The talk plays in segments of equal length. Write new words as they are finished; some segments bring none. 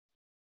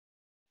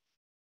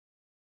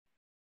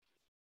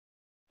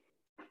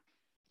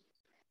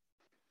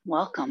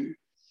Welcome.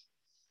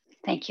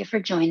 Thank you for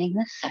joining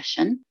this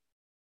session.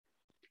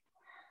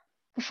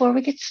 Before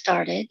we get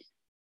started,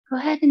 go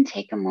ahead and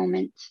take a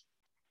moment.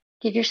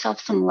 Give yourself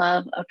some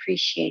love,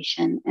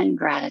 appreciation, and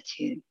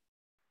gratitude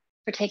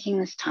for taking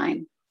this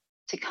time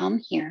to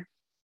come here,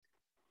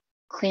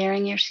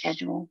 clearing your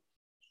schedule,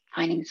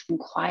 finding some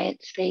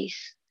quiet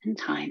space and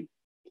time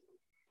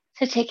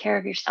to take care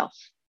of yourself,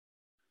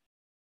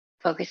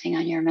 focusing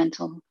on your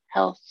mental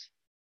health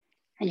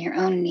and your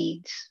own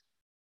needs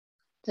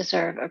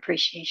deserve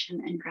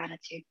appreciation and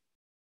gratitude.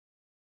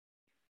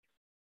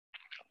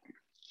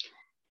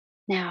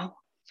 Now,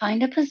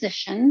 find a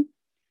position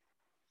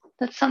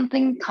that's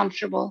something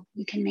comfortable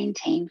you can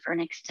maintain for an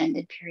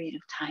extended period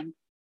of time.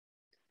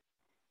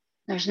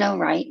 There's no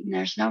right and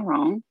there's no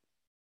wrong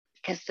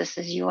because this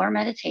is your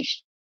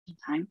meditation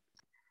time.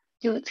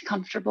 Do what's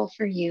comfortable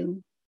for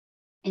you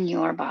in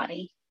your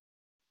body.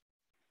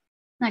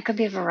 That could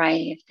be a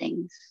variety of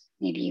things.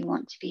 Maybe you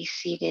want to be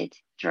seated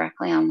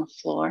directly on the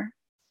floor,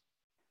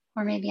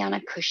 or maybe on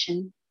a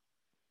cushion,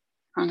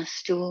 on a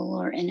stool,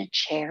 or in a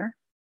chair.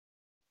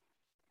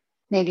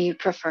 Maybe you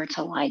prefer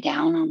to lie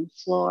down on the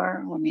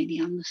floor, or maybe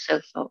on the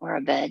sofa or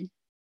a bed.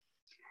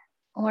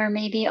 Or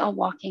maybe a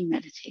walking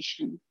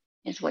meditation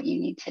is what you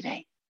need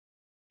today.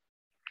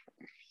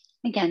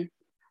 Again,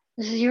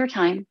 this is your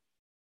time.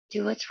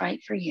 Do what's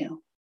right for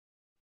you.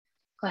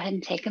 Go ahead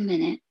and take a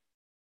minute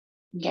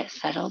and get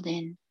settled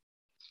in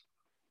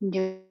and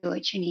do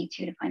what you need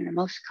to find the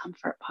most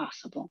comfort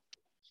possible.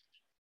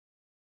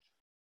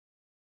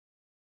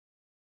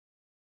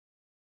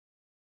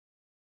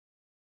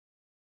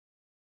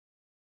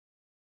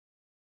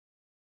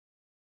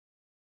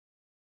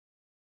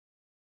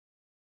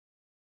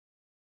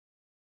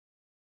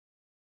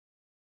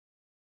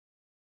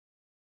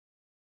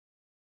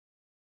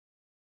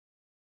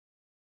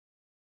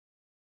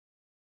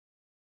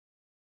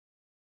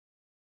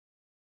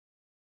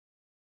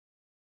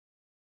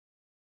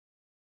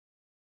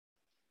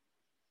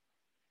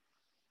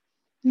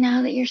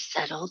 Now that you're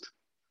settled,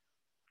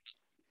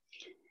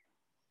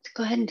 let's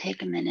go ahead and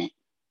take a minute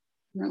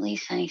and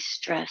release any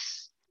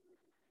stress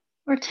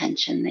or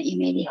tension that you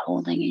may be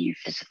holding in your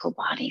physical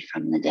body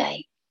from the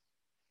day.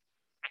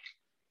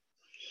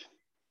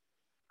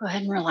 Go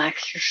ahead and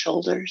relax your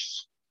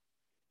shoulders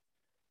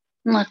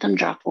and let them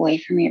drop away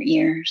from your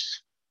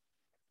ears.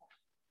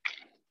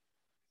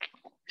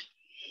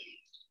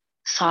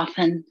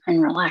 Soften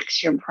and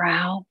relax your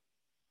brow.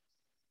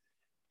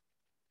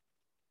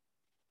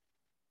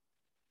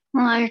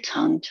 Allow your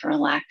tongue to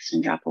relax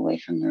and drop away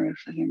from the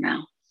roof of your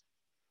mouth.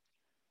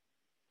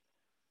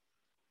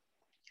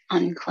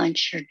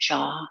 Unclench your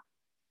jaw.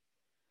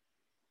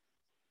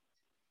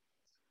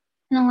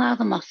 And allow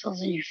the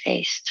muscles in your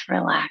face to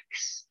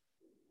relax.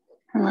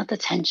 And let the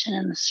tension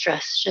and the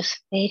stress just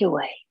fade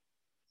away.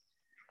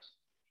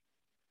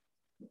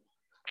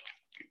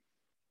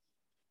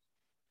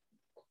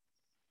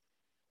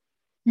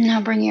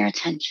 Now bring your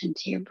attention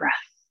to your breath.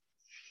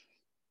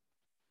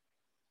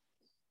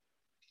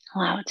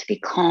 Allow it to be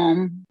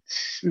calm,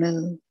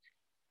 smooth,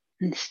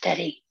 and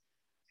steady.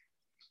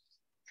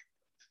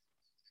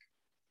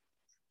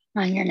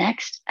 On your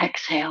next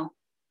exhale,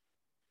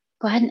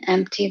 go ahead and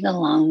empty the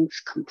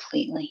lungs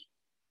completely,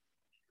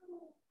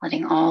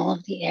 letting all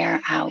of the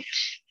air out.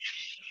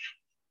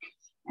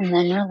 And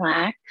then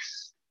relax.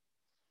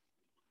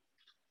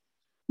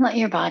 Let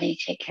your body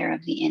take care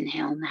of the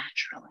inhale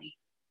naturally.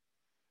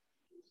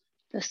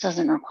 This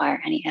doesn't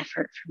require any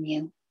effort from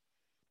you.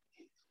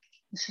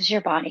 This is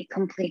your body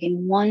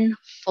completing one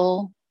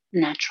full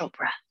natural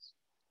breath.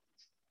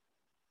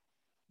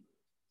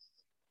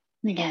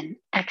 Again,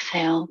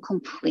 exhale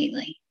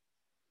completely,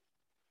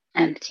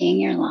 emptying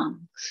your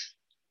lungs,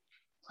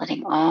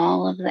 letting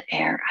all of the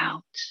air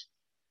out.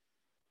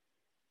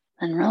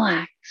 Then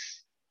relax.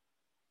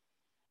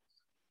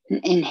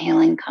 And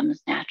inhaling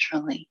comes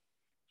naturally,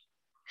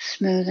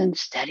 smooth and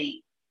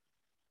steady.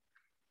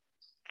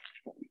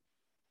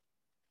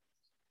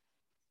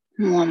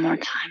 And one more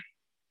time.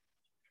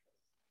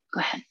 Go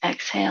ahead,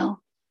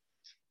 exhale,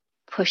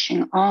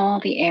 pushing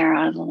all the air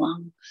out of the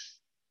lungs.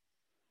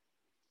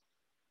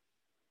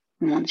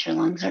 And once your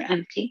lungs are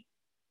empty,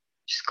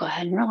 just go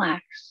ahead and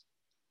relax.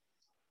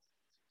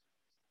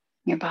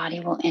 Your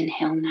body will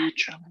inhale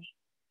naturally.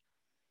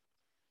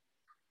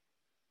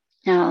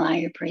 Now allow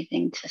your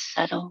breathing to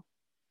settle,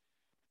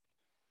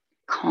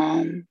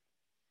 calm,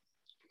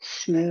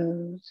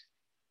 smooth,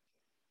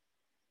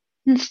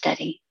 and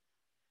steady.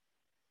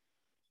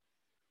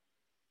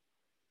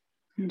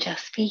 And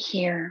just be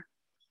here.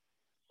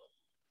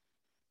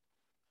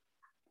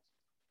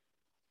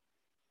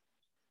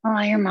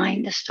 Allow your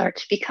mind to start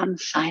to become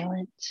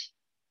silent,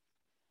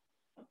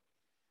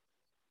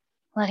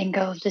 letting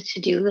go of the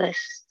to-do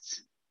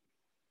lists,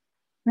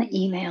 the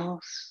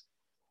emails.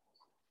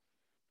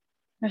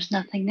 There's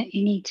nothing that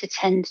you need to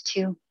tend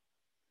to,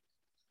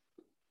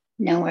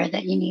 nowhere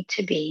that you need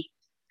to be.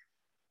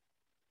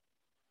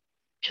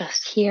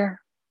 Just here,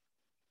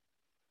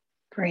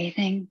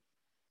 breathing,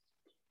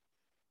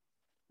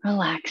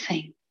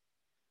 relaxing,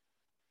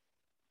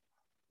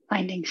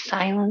 finding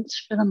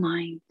silence for the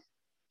mind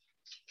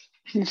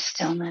and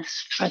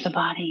stillness for the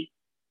body.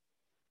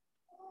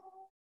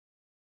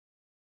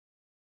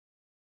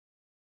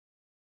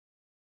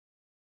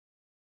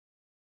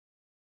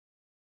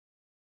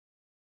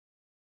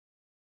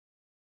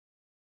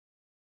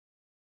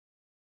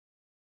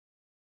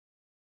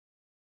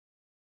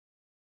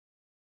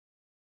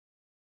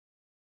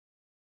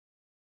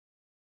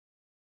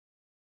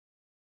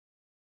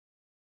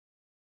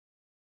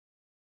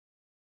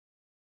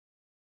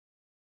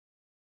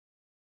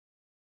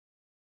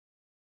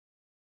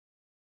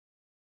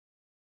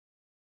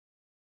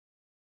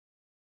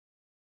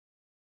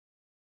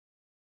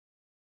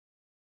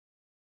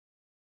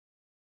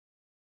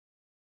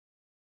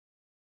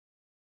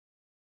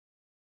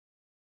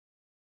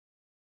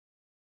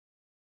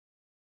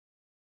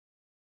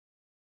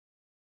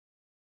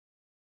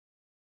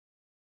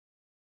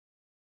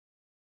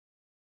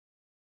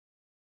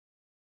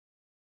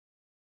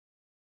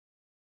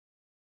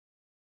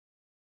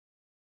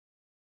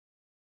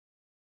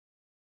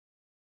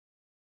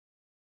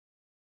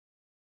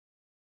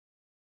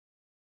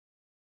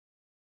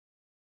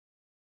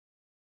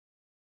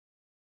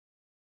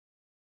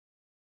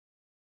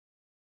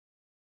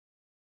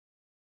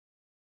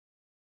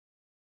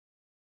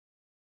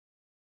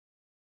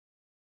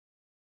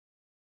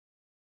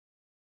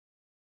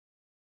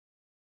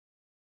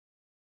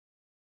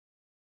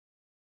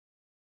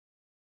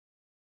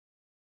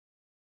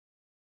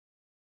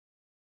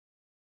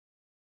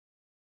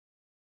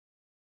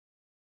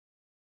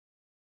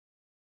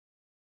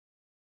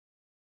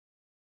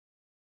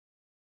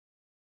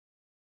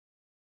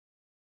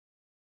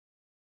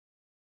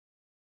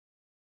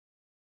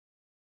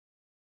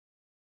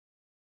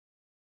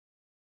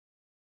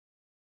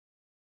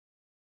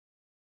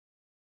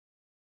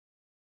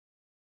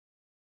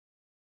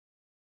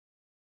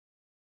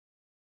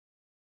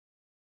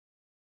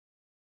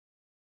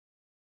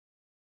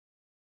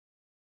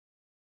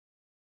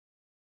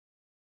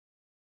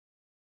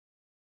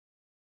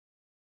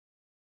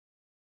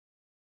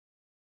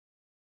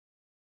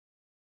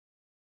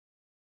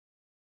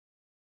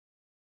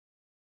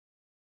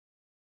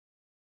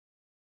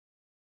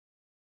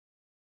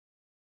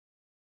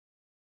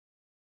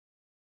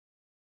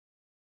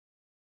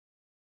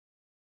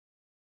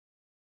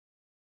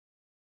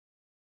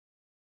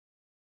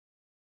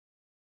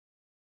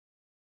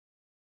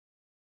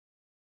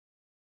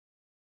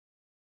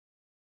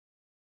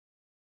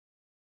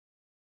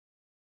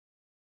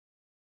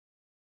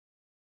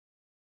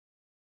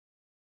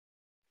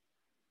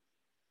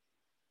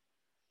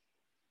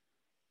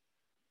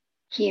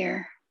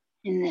 Here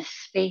in this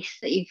space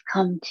that you've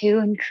come to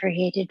and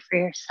created for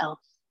yourself,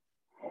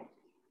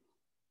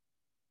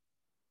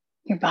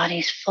 your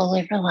body's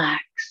fully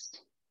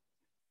relaxed.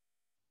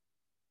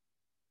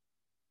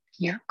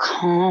 You're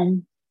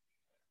calm.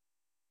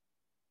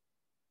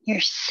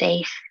 You're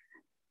safe.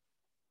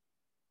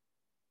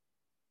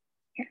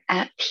 You're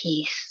at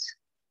peace.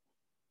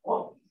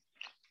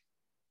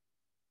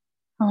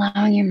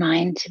 Allowing your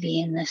mind to be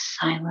in this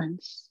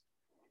silence,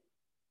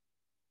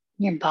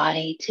 your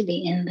body to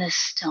be in this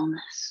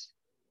stillness,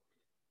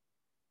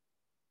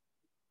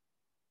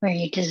 where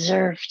you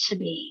deserve to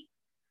be.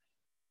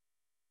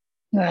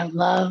 You are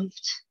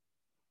loved.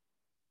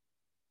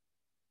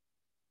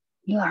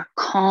 You are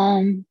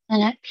calm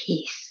and at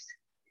peace.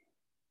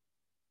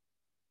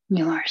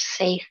 You are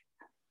safe,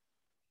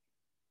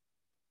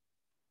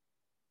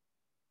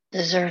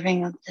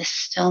 deserving of this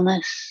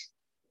stillness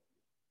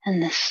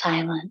and this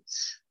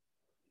silence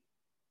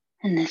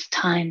and this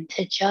time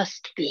to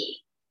just be.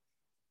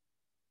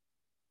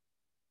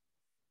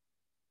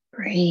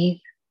 Breathe,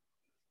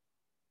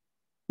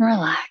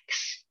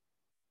 relax.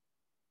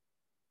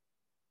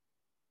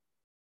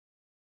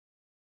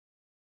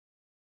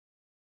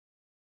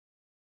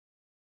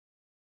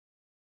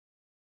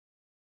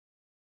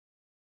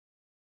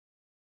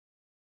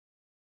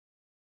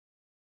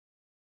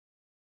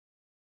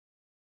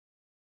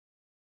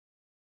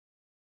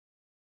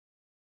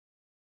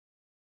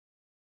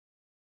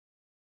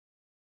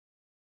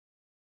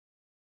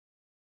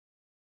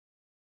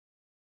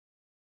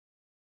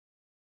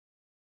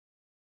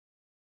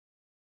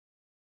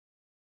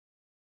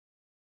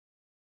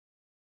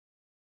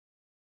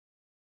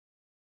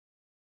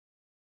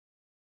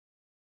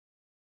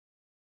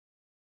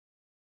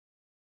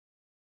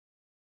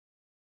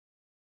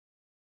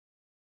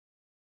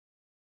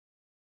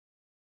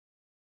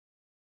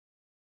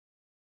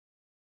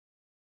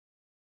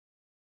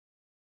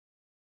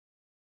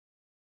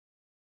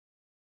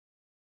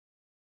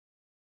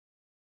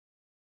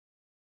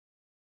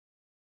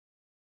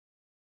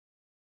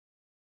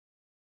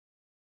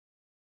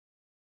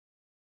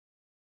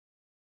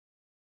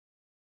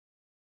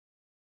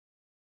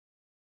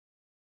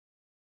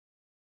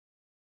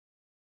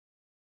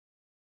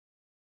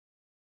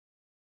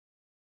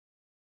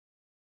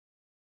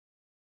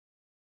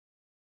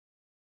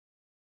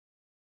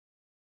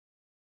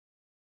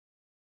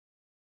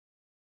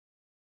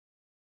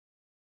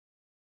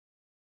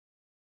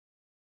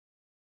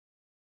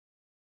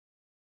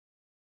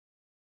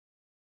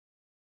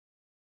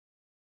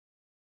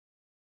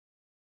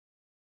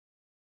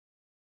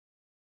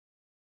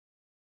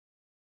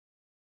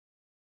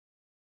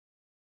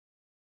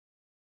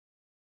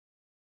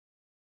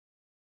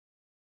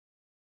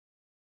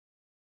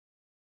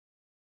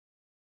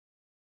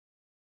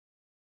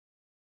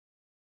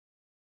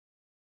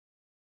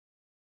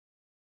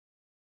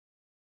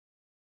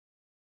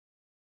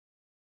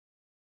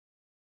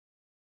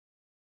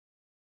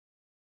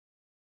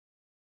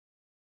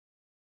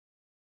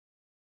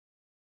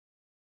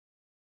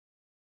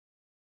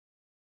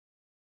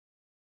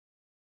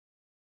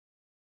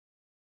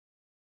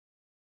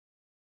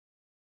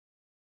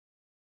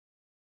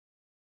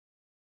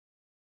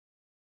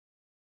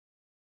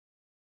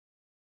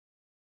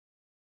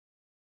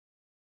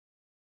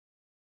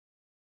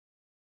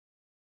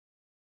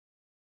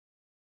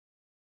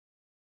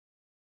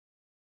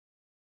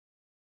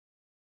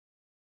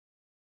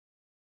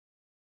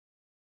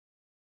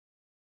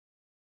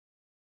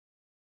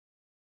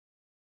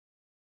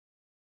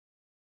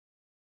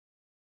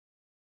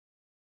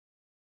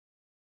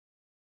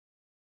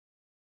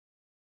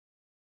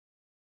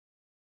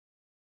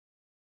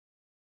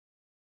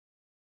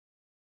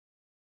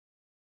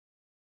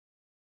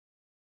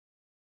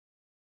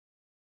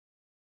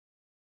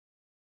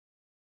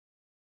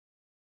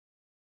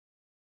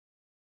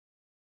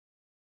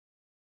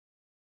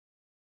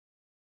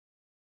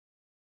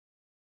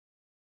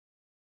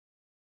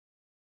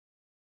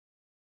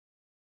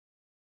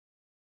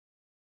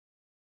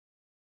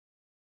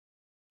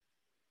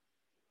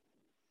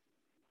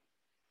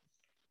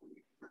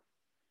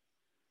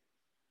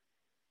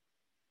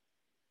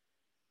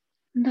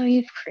 Though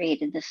you've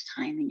created this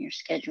time in your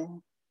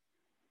schedule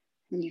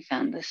and you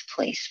found this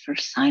place for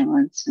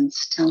silence and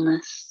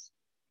stillness,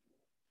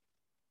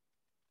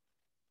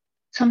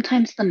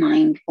 sometimes the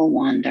mind will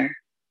wander.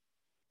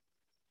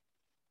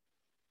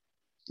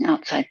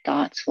 Outside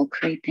thoughts will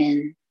creep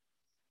in.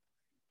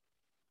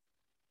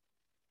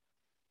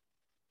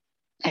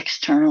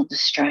 External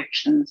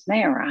distractions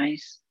may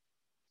arise.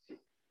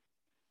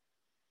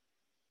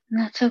 And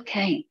that's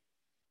okay.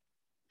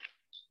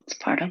 It's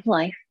part of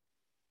life.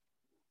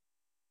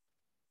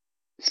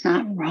 It's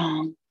not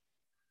wrong.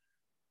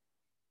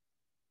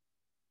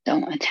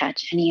 Don't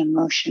attach any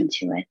emotion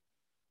to it.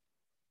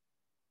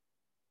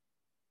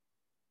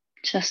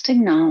 Just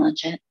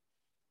acknowledge it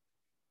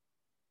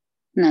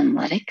and then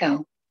let it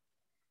go.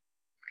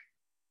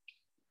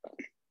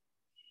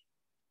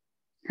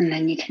 And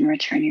then you can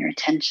return your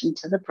attention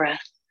to the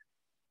breath.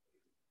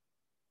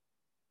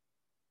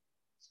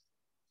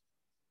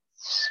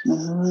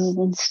 Smooth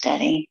and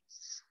steady.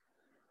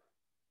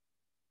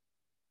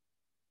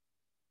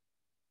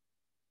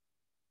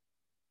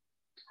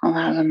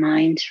 Allow the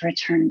mind to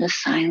return to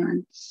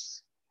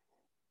silence.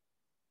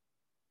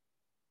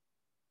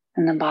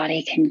 And the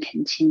body can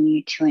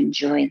continue to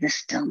enjoy the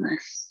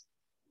stillness.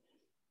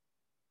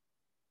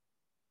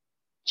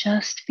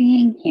 Just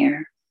being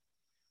here.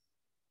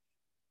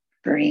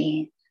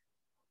 Breathe.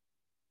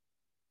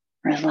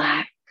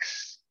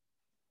 Relax.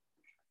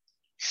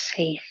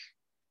 Safe.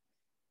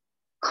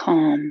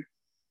 Calm.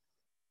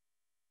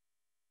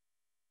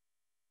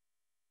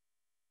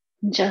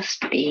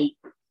 Just be.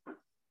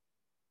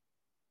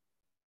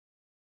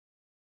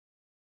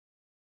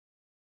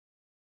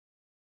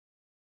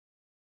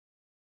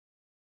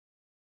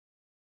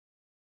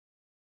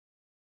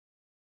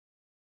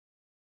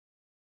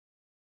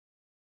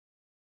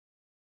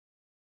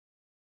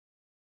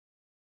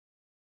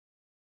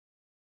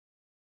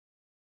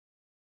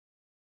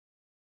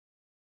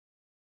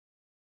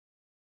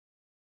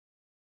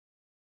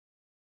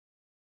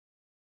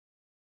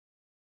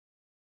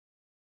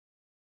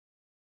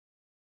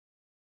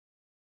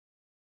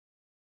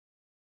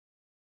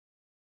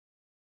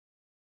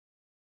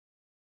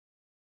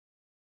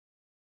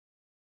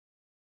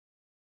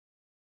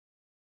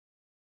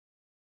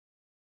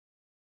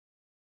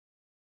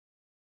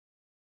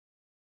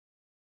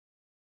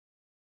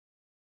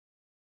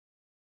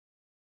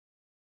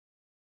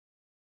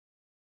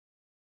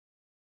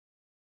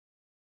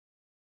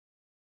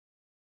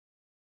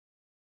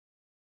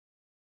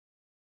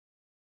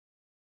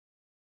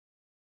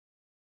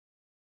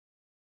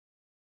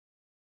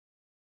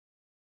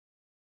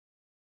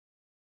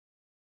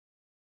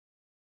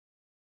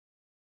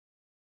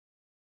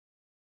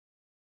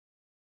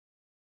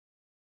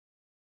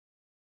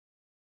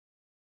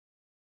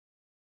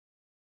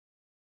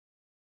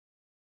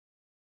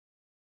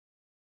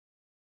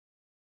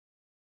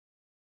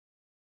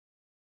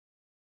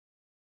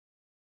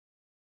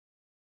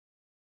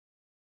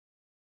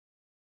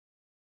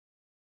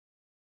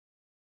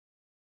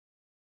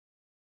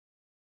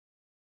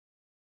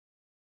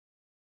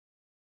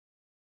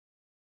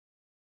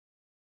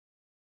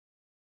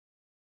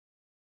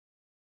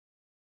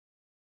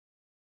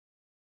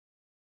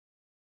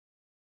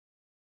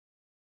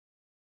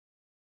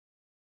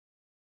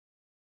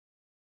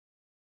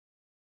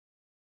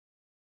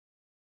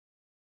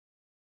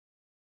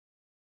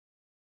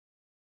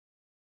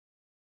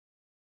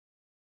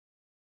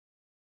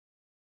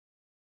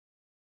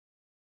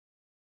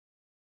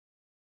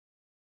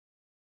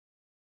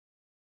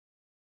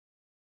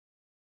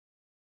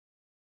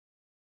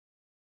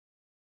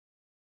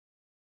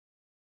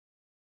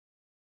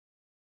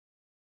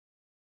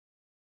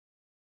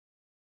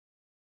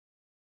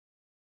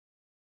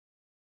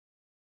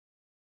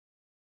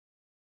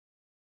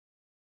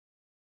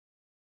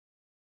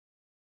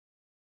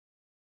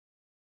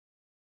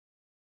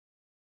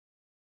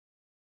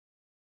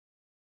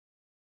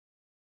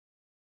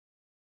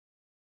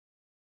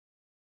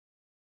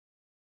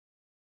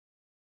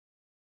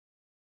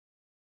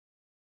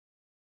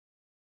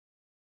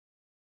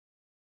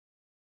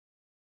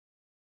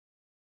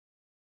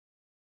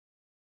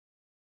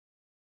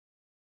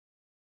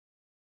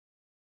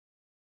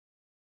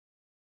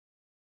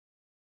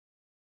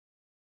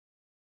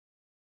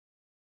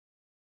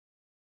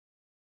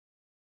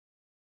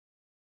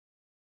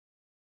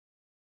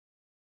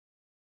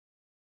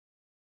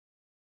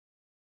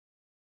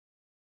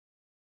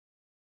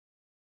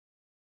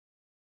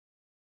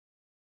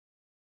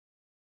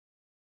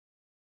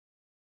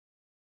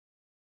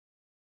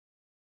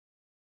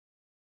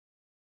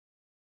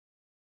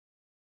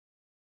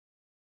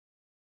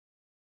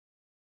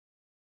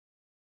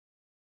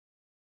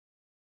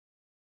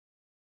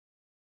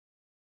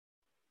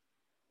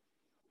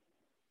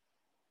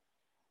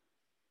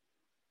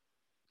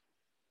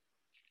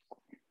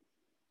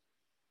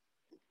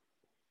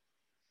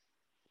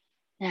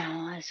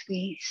 Now, as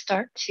we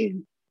start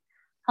to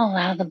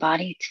allow the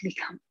body to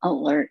become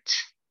alert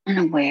and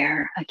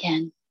aware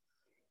again,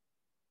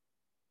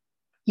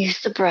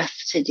 use the breath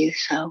to do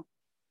so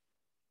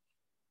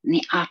in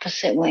the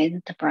opposite way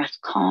that the breath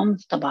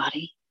calms the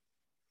body.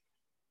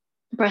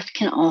 The breath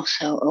can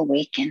also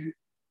awaken.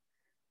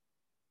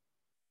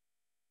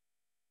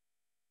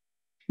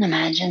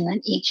 Imagine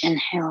that each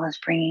inhale is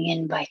bringing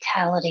in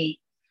vitality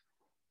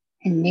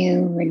and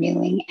new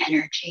renewing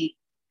energy.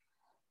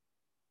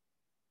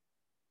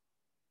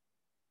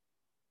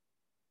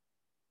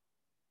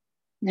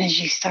 And as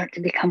you start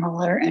to become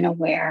alert and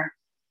aware,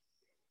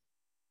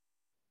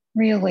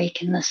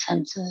 reawaken the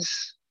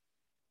senses.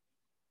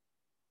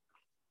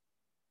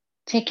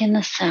 Take in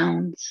the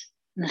sounds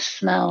and the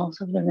smells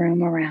of the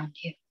room around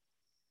you.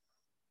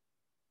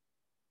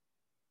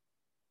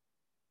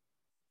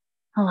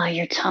 Allow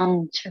your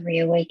tongue to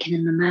reawaken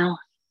in the mouth.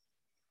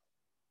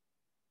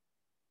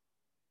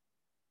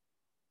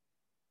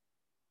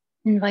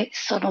 Invite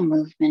subtle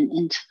movement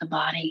into the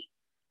body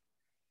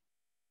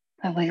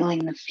by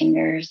wiggling the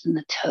fingers and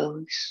the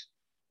toes.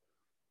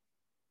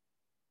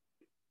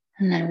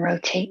 And then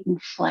rotate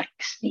and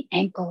flex the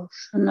ankles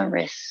and the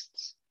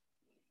wrists.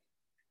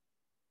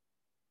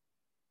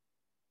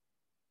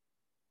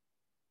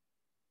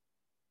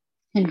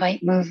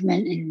 Invite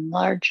movement in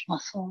large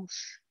muscles.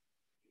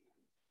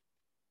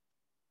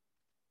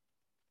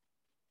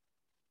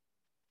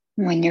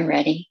 When you're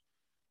ready,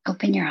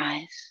 open your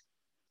eyes.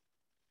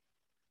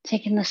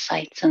 Take in the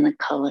sights and the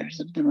colors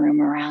of the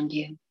room around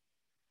you.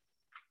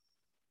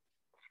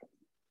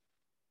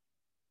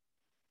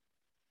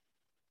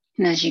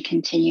 And as you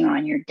continue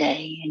on your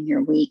day and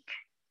your week,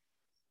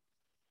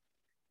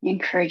 I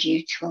encourage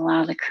you to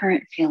allow the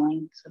current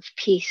feelings of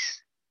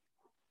peace,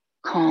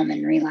 calm,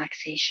 and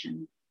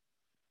relaxation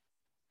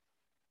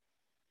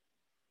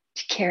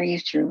to carry you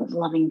through with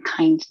loving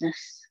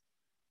kindness.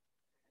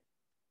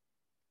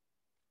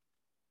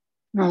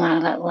 And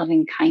allow that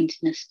loving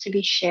kindness to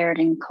be shared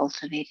and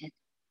cultivated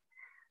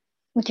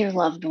with your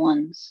loved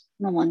ones,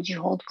 the ones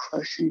you hold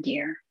close and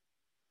dear,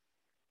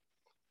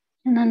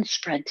 and then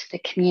spread to the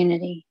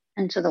community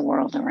and to the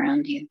world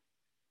around you.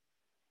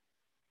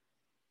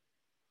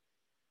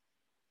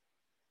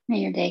 May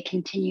your day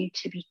continue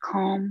to be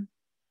calm,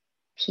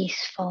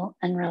 peaceful,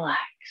 and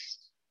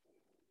relaxed.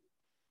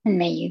 And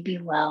may you be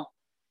well.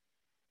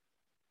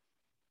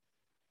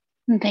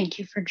 And thank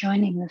you for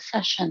joining this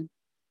session.